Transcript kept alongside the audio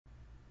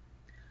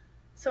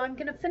So I'm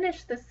going to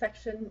finish this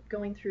section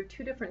going through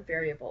two different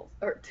variables,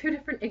 or two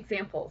different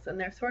examples, and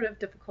they're sort of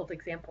difficult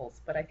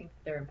examples, but I think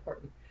they're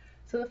important.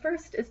 So the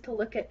first is to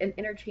look at an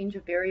interchange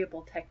of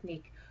variable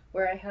technique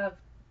where I have,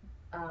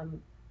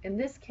 in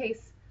this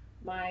case,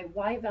 my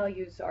y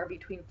values are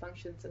between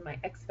functions and my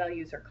x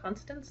values are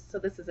constants. So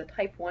this is a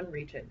type 1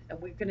 region, and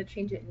we're going to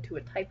change it into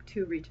a type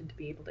 2 region to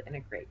be able to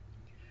integrate.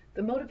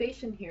 The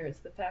motivation here is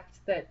the fact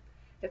that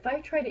if I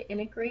try to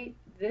integrate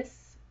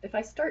this, if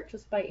I start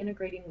just by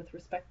integrating with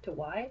respect to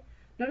y,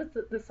 notice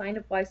that the sine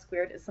of y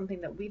squared is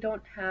something that we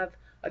don't have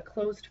a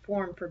closed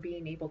form for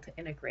being able to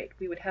integrate.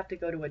 We would have to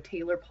go to a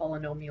Taylor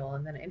polynomial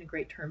and then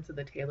integrate terms of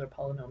the Taylor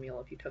polynomial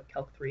if you took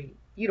Calc 3.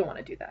 You don't want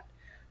to do that.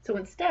 So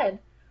instead,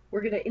 we're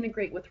going to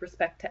integrate with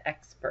respect to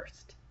x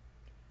first.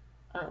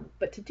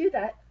 But to do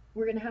that,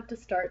 we're going to have to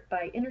start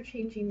by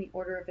interchanging the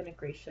order of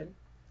integration,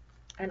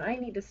 and I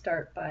need to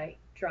start by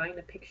drawing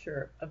a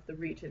picture of the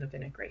region of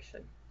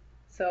integration.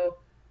 So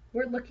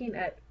we're looking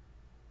at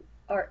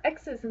our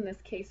x's in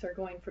this case are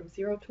going from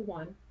 0 to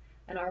 1,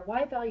 and our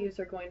y values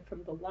are going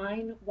from the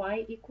line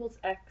y equals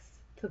x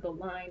to the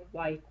line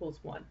y equals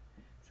 1.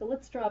 So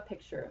let's draw a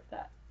picture of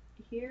that.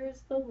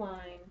 Here's the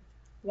line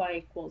y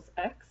equals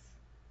x,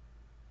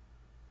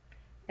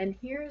 and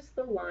here's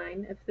the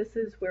line, if this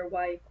is where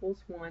y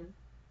equals 1,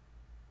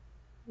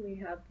 we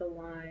have the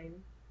line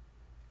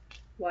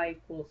y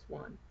equals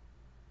 1.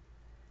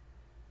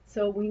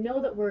 So we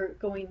know that we're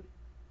going,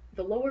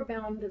 the lower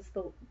bound is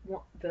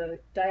the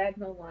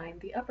diagonal line,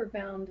 the upper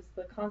bound is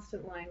the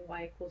constant line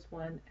y equals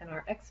 1, and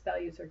our x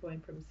values are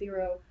going from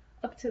 0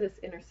 up to this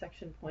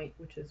intersection point,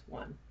 which is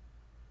 1.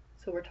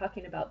 So we're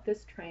talking about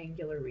this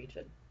triangular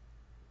region.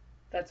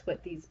 That's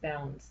what these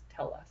bounds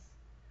tell us.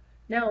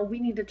 Now we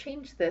need to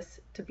change this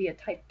to be a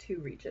type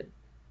 2 region.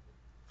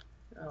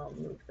 I'll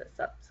move this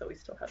up so we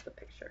still have the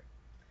picture.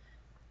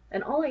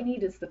 And all I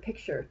need is the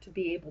picture to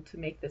be able to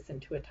make this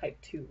into a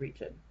type 2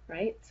 region,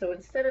 right? So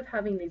instead of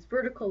having these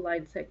vertical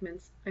line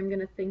segments, I'm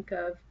going to think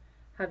of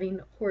having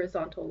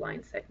horizontal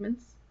line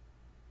segments.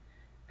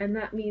 And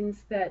that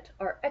means that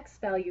our x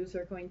values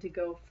are going to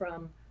go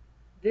from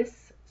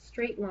this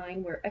straight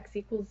line where x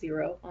equals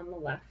 0 on the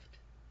left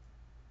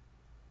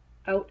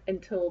out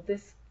until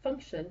this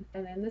function,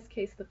 and in this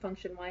case the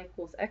function y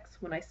equals x.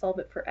 When I solve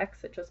it for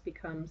x, it just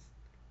becomes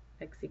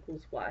x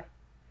equals y.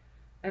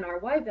 And our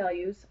y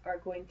values are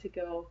going to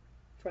go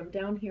from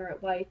down here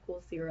at y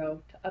equals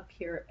 0 to up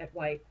here at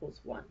y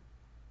equals 1.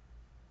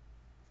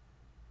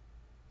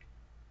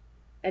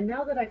 And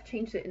now that I've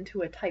changed it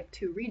into a type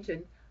 2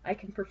 region, I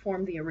can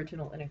perform the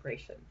original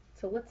integration.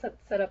 So let's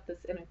set up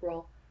this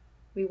integral.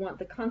 We want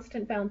the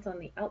constant bounds on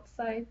the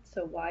outside,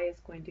 so y is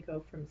going to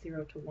go from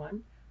 0 to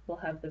 1. We'll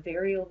have the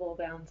variable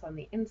bounds on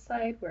the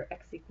inside where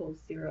x equals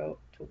 0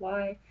 to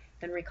y.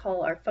 And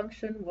recall our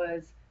function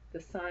was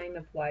the sine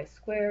of y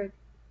squared.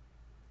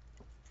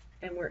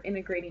 And we're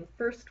integrating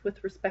first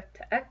with respect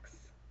to x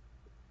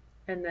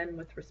and then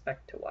with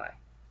respect to y.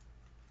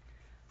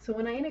 So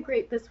when I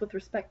integrate this with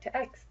respect to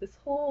x, this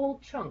whole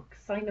chunk,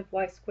 sine of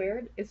y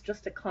squared, is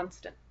just a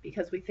constant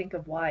because we think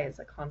of y as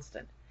a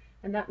constant.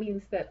 And that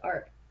means that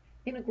our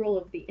integral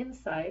of the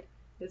inside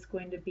is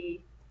going to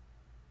be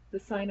the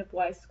sine of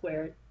y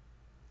squared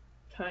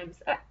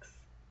times x,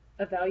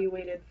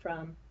 evaluated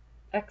from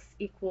x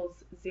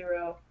equals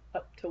 0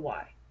 up to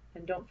y.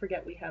 And don't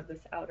forget we have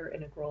this outer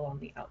integral on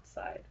the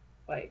outside,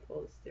 y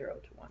equals 0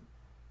 to 1.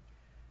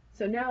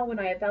 So now when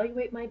I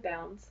evaluate my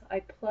bounds,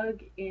 I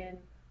plug in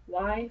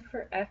y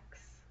for x,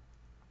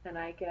 and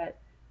I get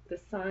the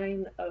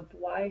sine of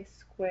y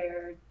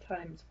squared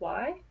times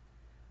y,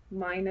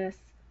 minus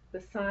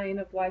the sine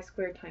of y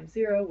squared times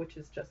 0, which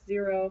is just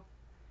 0.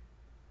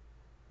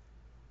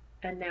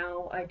 And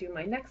now I do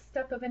my next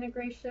step of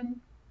integration,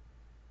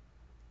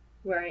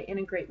 where I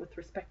integrate with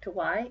respect to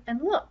y,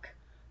 and look!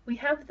 We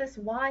have this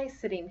y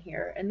sitting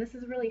here, and this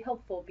is really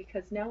helpful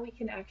because now we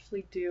can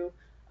actually do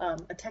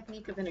a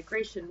technique of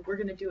integration. We're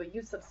going to do a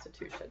u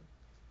substitution.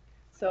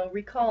 So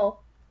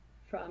recall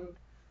from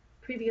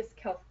previous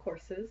calc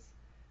courses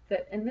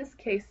that in this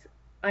case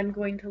I'm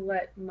going to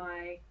let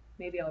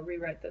maybe I'll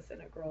rewrite this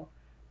integral.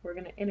 We're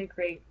going to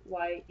integrate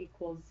y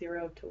equals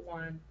 0 to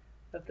 1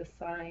 of the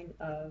sine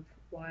of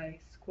y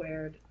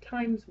squared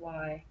times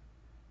y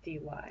dy.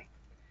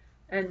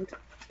 And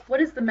what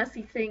is the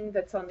messy thing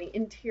that's on the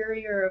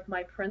interior of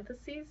my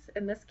parentheses?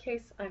 In this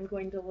case, I'm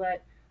going to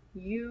let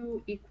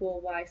u equal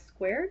y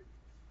squared.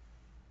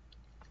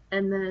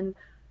 And then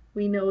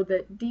we know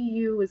that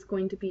du is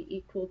going to be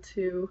equal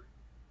to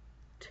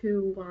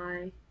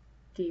 2y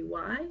dy.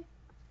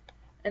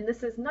 And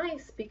this is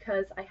nice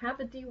because I have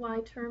a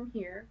dy term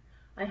here,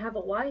 I have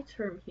a y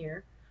term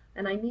here,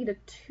 and I need a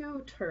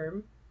 2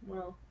 term.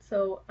 Well,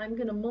 so I'm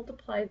going to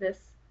multiply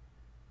this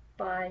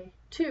by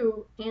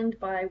 2 and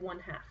by 1/2,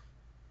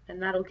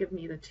 and that'll give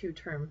me the 2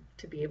 term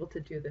to be able to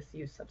do this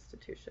u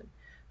substitution.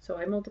 So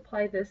I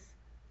multiply this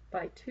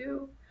by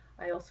 2,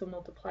 I also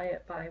multiply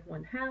it by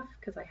 1/2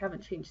 because I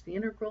haven't changed the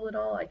integral at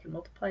all. I can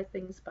multiply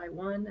things by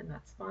 1 and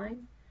that's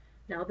fine.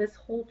 Now this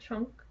whole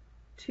chunk,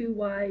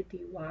 2y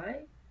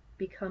dy,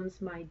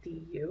 becomes my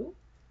du,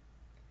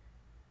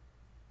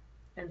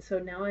 And so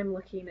now I'm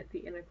looking at the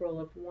integral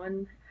of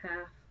 1/2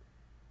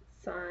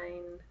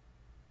 sine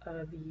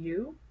of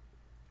u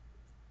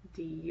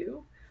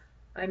du.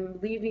 I'm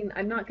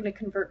not going to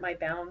convert my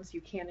bounds.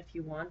 You can if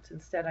you want.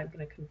 Instead, I'm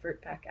going to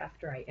convert back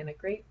after I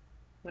integrate.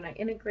 When I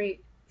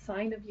integrate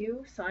sine of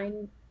u,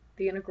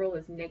 the integral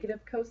is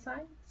negative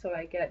cosine, so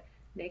I get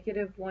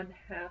negative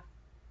 1/2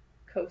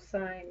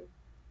 cosine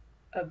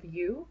of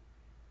u,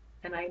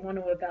 and I want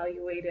to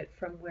evaluate it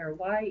from where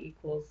y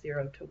equals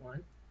 0 to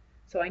 1.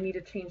 So I need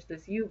to change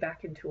this u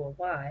back into a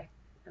y,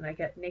 and I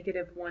get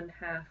negative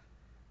 1/2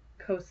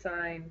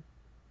 cosine.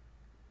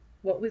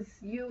 What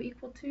was u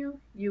equal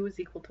to? U is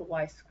equal to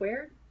y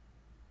squared,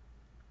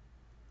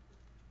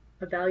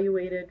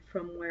 evaluated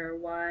from where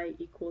y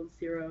equals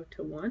 0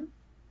 to 1.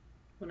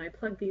 When I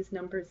plug these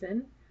numbers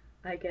in,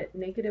 I get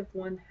negative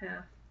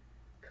 1/2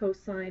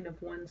 cosine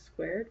of 1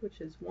 squared,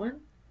 which is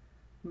 1,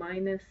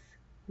 minus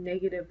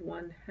negative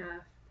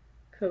 1/2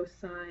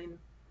 cosine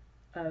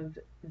of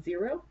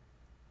 0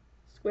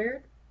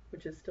 squared,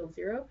 which is still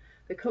 0.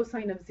 The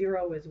cosine of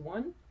 0 is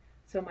 1,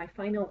 so my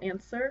final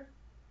answer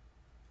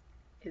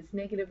is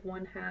negative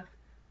 1/2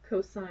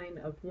 cosine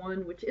of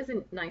 1, which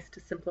isn't nice to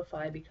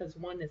simplify because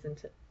 1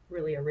 isn't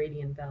really a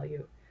radian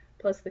value,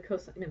 plus the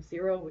cosine of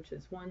 0, which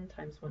is 1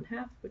 times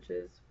 1/2, which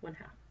is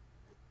 1/2.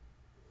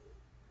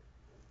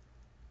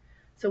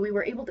 So we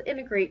were able to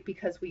integrate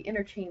because we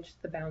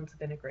interchanged the bounds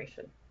of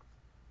integration.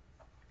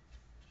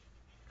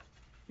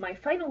 My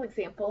final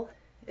example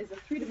is a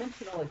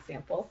three-dimensional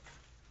example.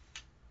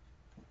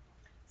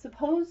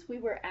 Suppose we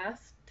were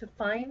asked to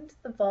find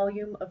the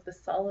volume of the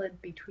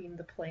solid between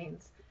the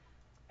planes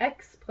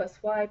x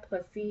plus y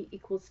plus z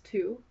equals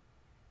 2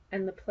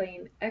 and the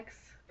plane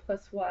x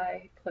plus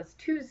y plus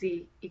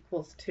 2z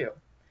equals 2.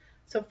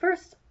 So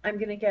first I'm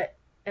going to get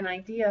an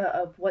idea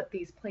of what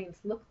these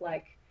planes look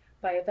like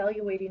by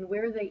evaluating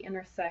where they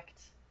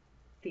intersect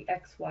the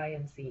x, y,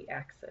 and z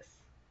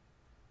axis.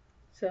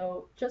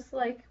 So just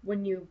like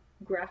when you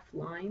graph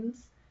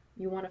lines,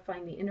 you want to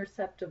find the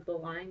intercept of the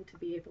line to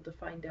be able to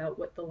find out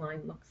what the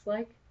line looks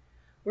like.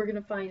 We're going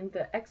to find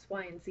the x,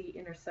 y, and z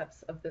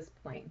intercepts of this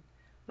plane.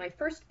 My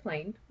first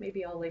plane,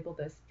 maybe I'll label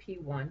this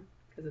P1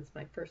 because it's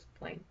my first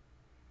plane.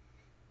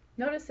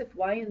 Notice if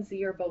y and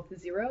z are both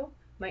 0,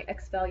 my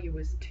x value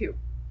is 2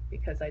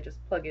 because I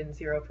just plug in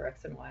 0 for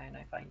x and y and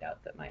I find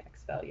out that my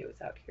x value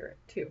is out here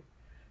at 2.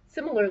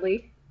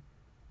 Similarly,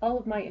 all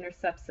of my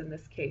intercepts in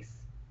this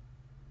case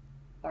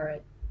are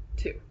at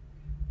 2.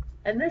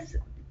 And this,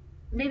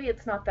 maybe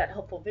it's not that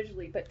helpful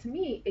visually, but to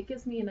me it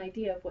gives me an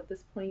idea of what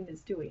this plane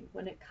is doing.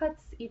 When it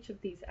cuts each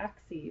of these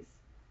axes,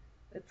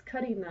 it's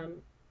cutting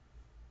them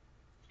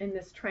in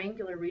this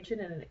triangular region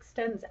and it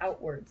extends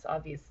outwards,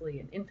 obviously,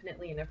 and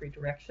infinitely in every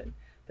direction.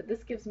 But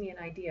this gives me an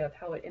idea of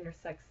how it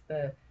intersects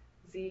the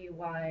z,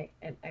 y,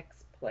 and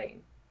x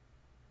plane.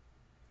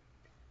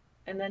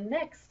 And then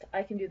next,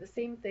 I can do the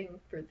same thing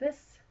for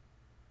this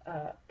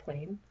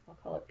plane. I'll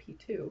call it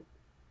P2.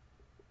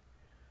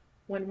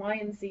 When y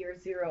and z are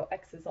 0,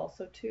 x is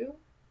also 2,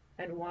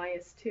 and y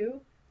is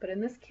 2. But in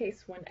this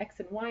case, when x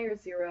and y are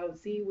 0,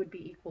 z would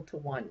be equal to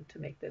 1 to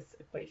make this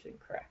equation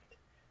correct.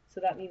 So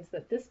that means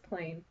that this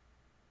plane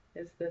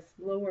is this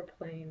lower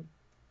plane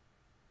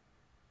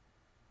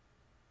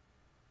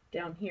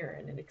down here,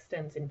 and it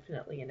extends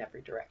infinitely in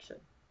every direction.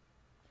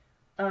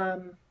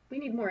 We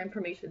need more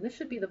information. This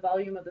should be the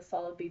volume of the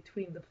solid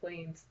between the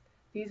planes.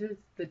 These are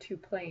the two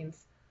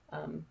planes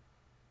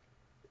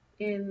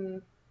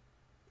in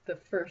the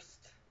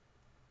first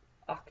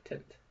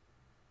octant.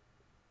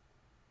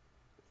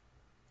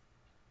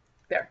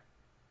 There.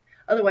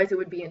 Otherwise, it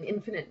would be an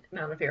infinite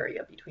amount of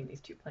area between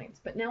these two planes.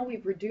 But now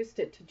we've reduced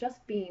it to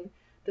just being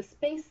the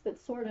space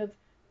that's sort of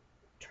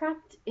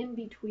trapped in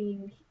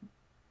between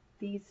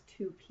these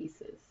two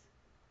pieces,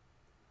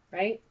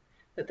 right?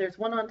 That there's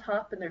one on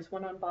top and there's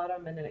one on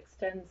bottom and it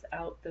extends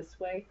out this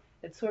way.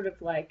 It's sort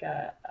of like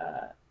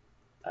a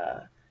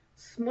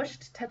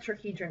smushed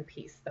tetrahedron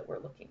piece that we're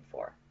looking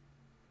for.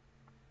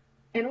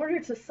 In order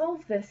to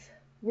solve this,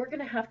 we're going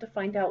to have to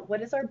find out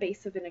what is our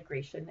base of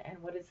integration and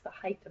what is the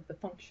height of the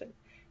function.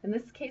 In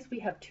this case, we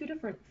have two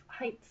different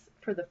heights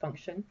for the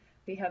function.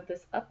 We have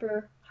this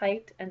upper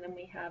height and then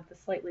we have the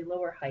slightly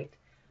lower height.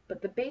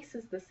 But the base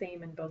is the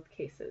same in both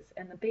cases,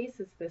 and the base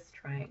is this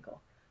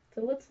triangle.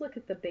 So let's look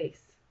at the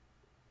base.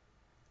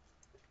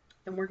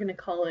 And we're going to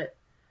call it,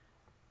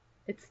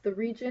 it's the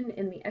region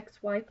in the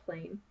xy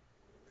plane,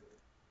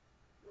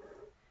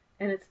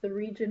 and it's the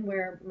region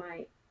where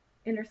my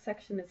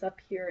intersection is up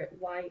here at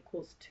y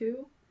equals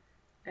 2,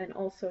 and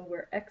also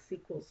where x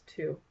equals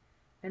 2.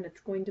 And it's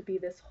going to be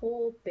this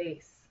whole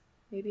base.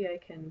 Maybe I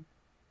can,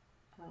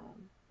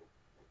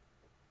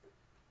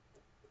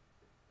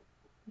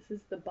 this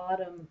is the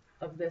bottom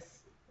of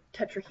this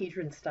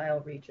tetrahedron style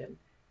region,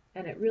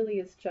 and it really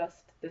is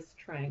just this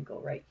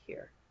triangle right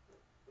here.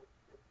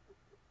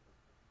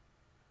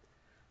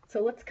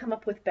 So let's come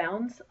up with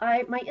bounds.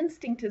 My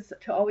instinct is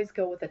to always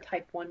go with a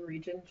type 1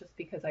 region just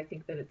because I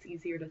think that it's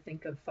easier to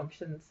think of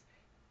functions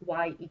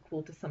y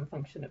equal to some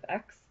function of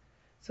x.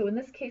 So in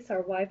this case,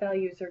 our y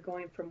values are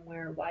going from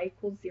where y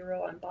equals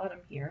 0 on bottom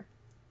here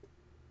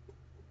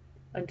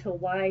until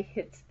y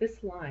hits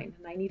this line,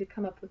 and I need to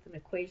come up with an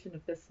equation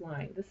of this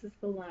line. This is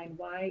the line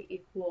y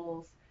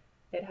equals,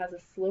 it has a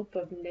slope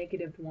of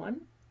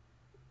 -1,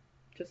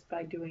 just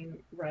by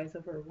doing rise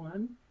over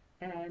 1,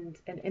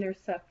 and an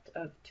intercept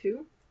of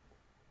 2.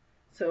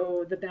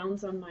 So the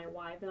bounds on my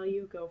y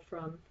value go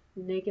from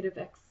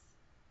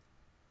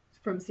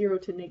from 0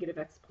 to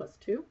 -x plus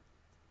 2.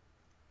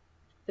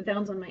 The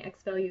bounds on my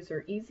x values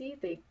are easy.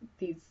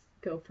 These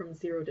go from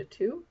 0 to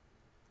 2.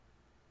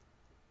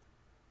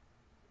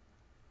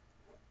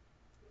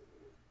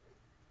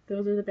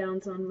 Those are the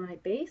bounds on my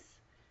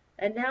base.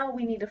 And now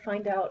we need to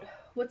find out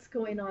what's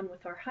going on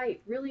with our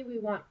height. Really, we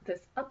want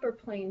this upper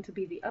plane to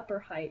be the upper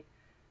height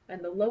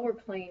and the lower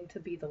plane to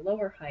be the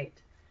lower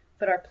height.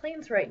 But our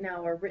planes right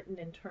now are written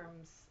in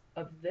terms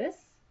of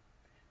this.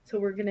 So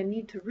we're going to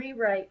need to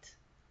rewrite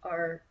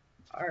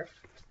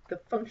the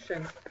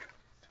function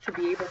to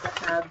be able to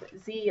have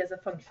z as a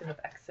function of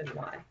x and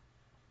y.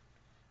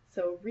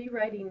 So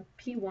rewriting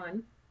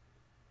P1,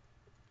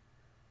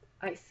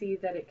 I see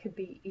that it could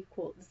be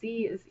equal,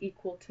 z is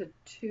equal to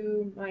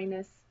 2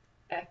 minus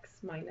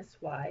x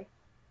minus y.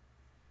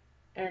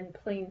 And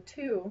plane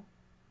 2,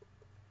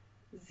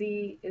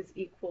 z is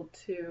equal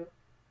to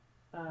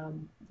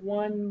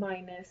 1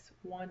 minus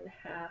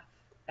 1/2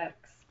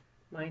 x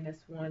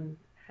minus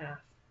 1/2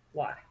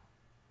 y.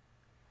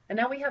 And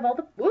now we have all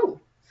the,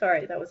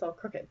 sorry, that was all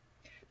crooked.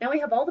 Now we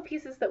have all the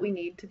pieces that we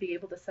need to be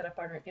able to set up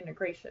our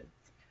integration.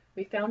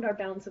 We found our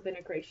bounds of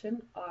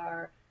integration.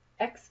 Our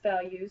x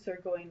values are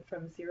going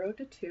from 0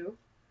 to 2.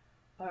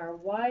 Our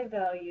y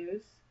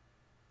values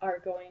are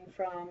going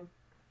from,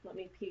 let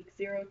me peek,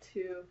 0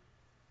 to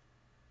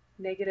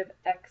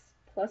 -x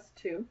plus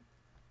 2.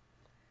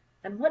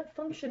 And what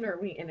function are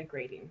we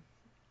integrating?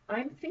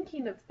 I'm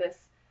thinking of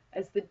this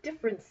as the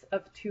difference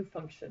of two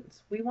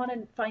functions. We want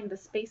to find the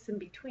space in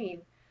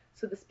between.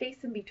 So the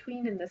space in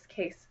between in this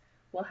case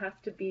will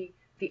have to be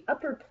the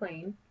upper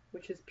plane,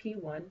 which is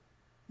P1,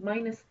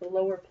 minus the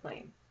lower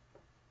plane.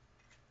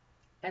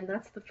 And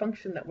that's the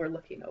function that we're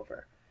looking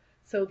over.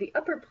 So the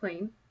upper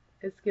plane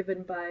is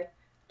given by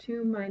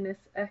 2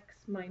 minus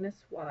x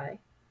minus y,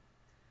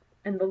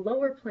 and the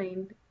lower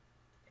plane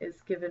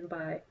is given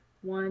by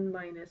 1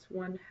 minus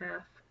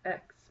 1/2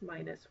 x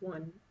minus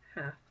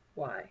 1/2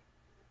 y.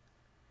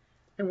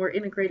 And we're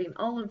integrating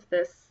all of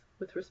this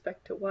with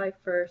respect to y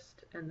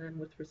first, and then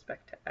with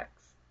respect to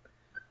x.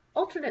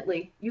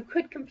 Alternately, you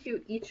could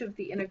compute each of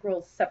the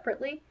integrals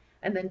separately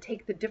and then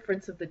take the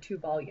difference of the two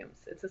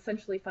volumes. It's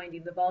essentially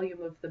finding the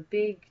volume of the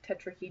big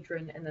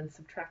tetrahedron and then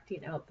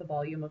subtracting out the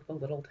volume of the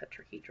little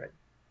tetrahedron.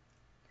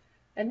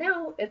 And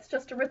now it's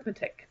just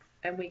arithmetic,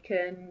 and we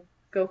can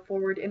go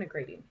forward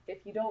integrating.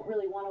 If you don't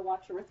really want to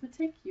watch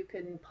arithmetic, you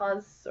can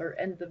pause or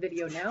end the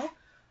video now.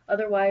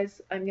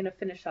 Otherwise, I'm going to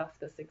finish off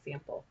this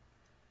example.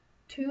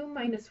 2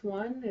 minus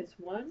 1 is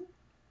 1.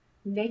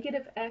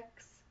 Negative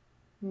x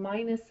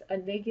minus a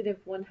negative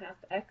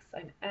 1/2 x.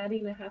 I'm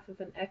adding a half of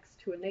an x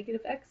to a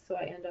negative x, so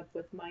I end up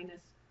with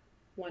minus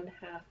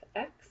 1/2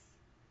 x.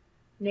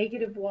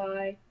 Negative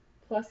y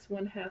plus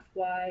 1/2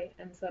 y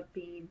ends up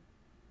being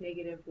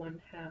negative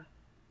 1/2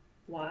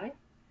 y.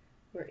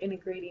 We're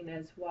integrating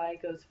as y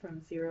goes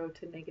from 0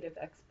 to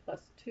 -x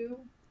plus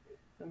 2,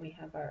 and we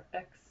have our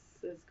x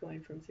is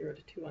going from 0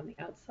 to 2 on the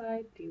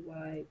outside, dy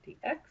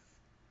dx.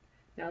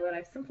 Now that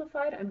I've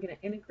simplified, I'm going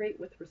to integrate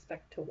with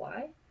respect to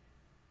y.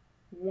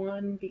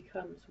 1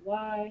 becomes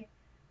y,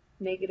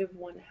 negative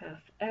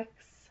 1/2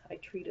 x, I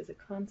treat as a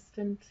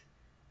constant,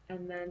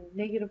 and then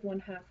negative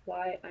 1/2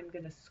 y, I'm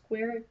going to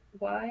square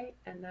y,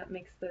 and that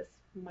makes this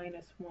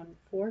minus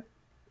 1/4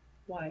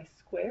 y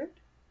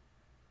squared.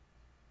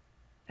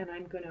 And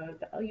I'm going to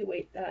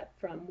evaluate that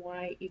from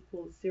y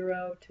equals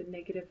 0 to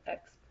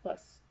 -x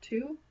plus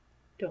 2.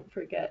 Don't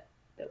forget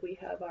that we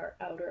have our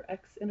outer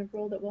x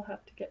integral that we'll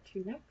have to get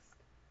to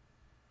next.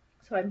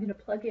 So I'm going to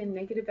plug in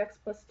 -x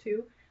plus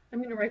 2. I'm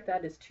going to write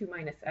that as 2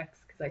 minus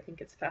x because I think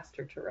it's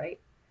faster to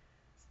write.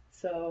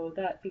 So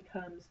that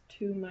becomes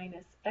 2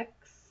 minus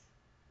x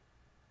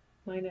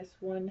minus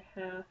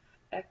 1/2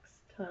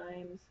 x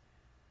times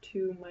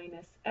 2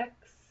 minus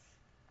x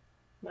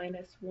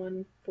minus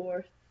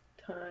 1/4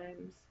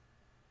 times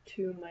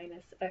 2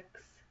 minus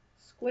x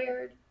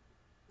squared.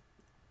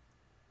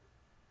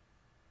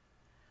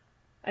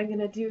 I'm going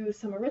to do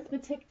some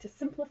arithmetic to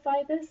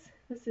simplify this.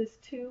 This is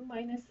 2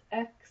 minus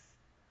x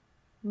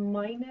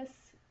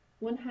minus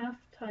 1/2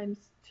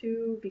 times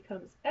 2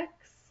 becomes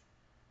x,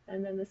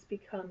 and then this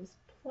becomes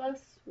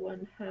plus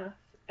 1/2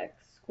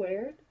 x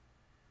squared.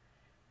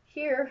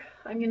 Here,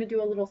 I'm going to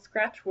do a little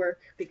scratch work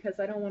because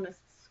I don't want to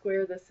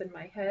square this in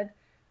my head.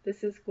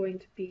 This is going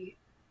to be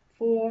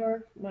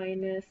 4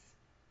 minus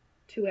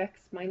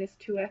 2x minus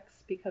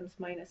 2x becomes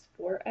minus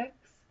 4x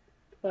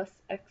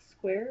plus x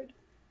squared,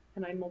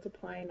 and I'm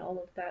multiplying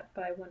all of that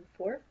by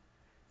 1/4.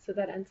 So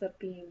that ends up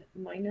being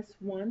minus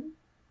 1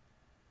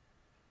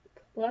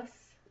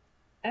 plus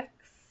x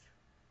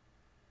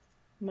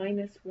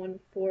minus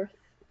 1/4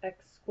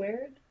 x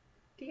squared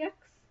dx.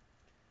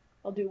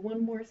 I'll do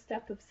one more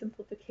step of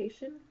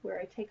simplification where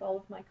I take all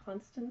of my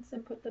constants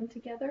and put them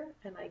together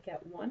and I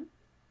get 1.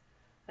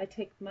 I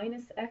take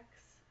minus x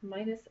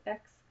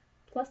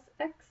plus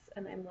x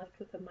and I'm left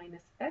with a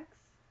minus x,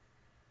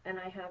 and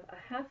I have a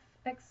half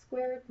x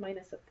squared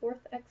minus a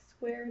fourth x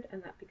squared,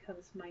 and that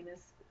becomes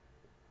minus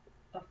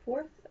a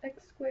fourth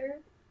x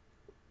squared.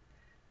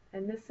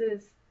 And this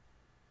is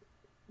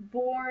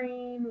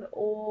boring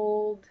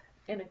old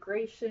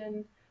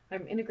integration.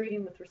 I'm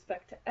integrating with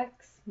respect to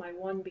x. My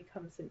 1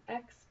 becomes an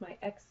x, my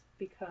x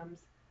becomes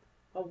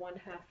a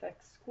 1/2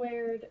 x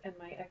squared, and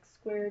my x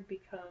squared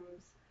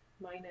becomes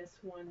minus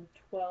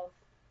 1/12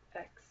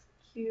 x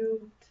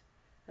cubed.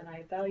 And I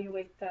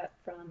evaluate that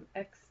from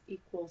x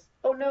equals,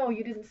 oh no,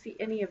 you didn't see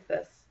any of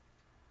this.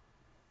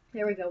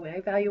 There we go. I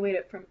evaluate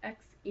it from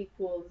x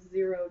equals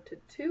 0 to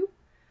 2.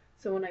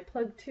 So when I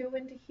plug 2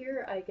 into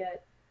here, I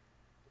get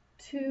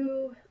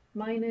 2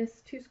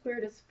 minus 2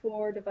 squared is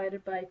 4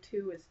 divided by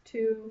 2 is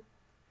 2.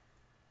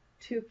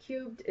 2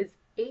 cubed is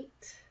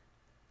 8.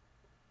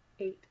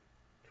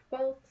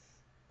 8/12.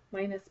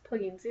 Minus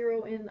plugging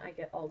 0 in, I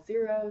get all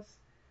zeros.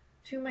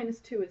 2 minus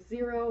 2 is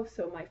 0,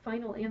 so my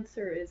final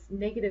answer is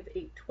negative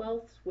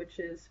 8/12, which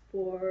is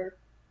 4.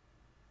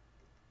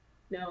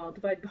 No, I'll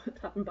divide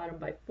top and bottom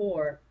by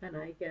 4, and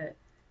I get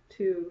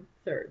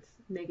 2/3,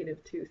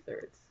 negative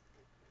 2/3.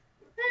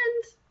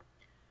 And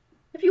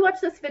if you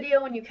watch this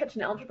video and you catch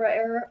an algebra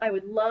error, I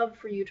would love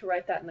for you to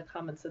write that in the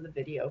comments of the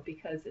video,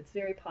 because it's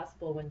very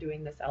possible when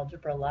doing this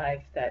algebra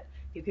live that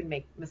you can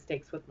make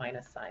mistakes with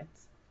minus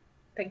signs.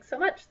 Thanks so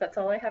much. That's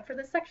all I have for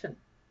this section.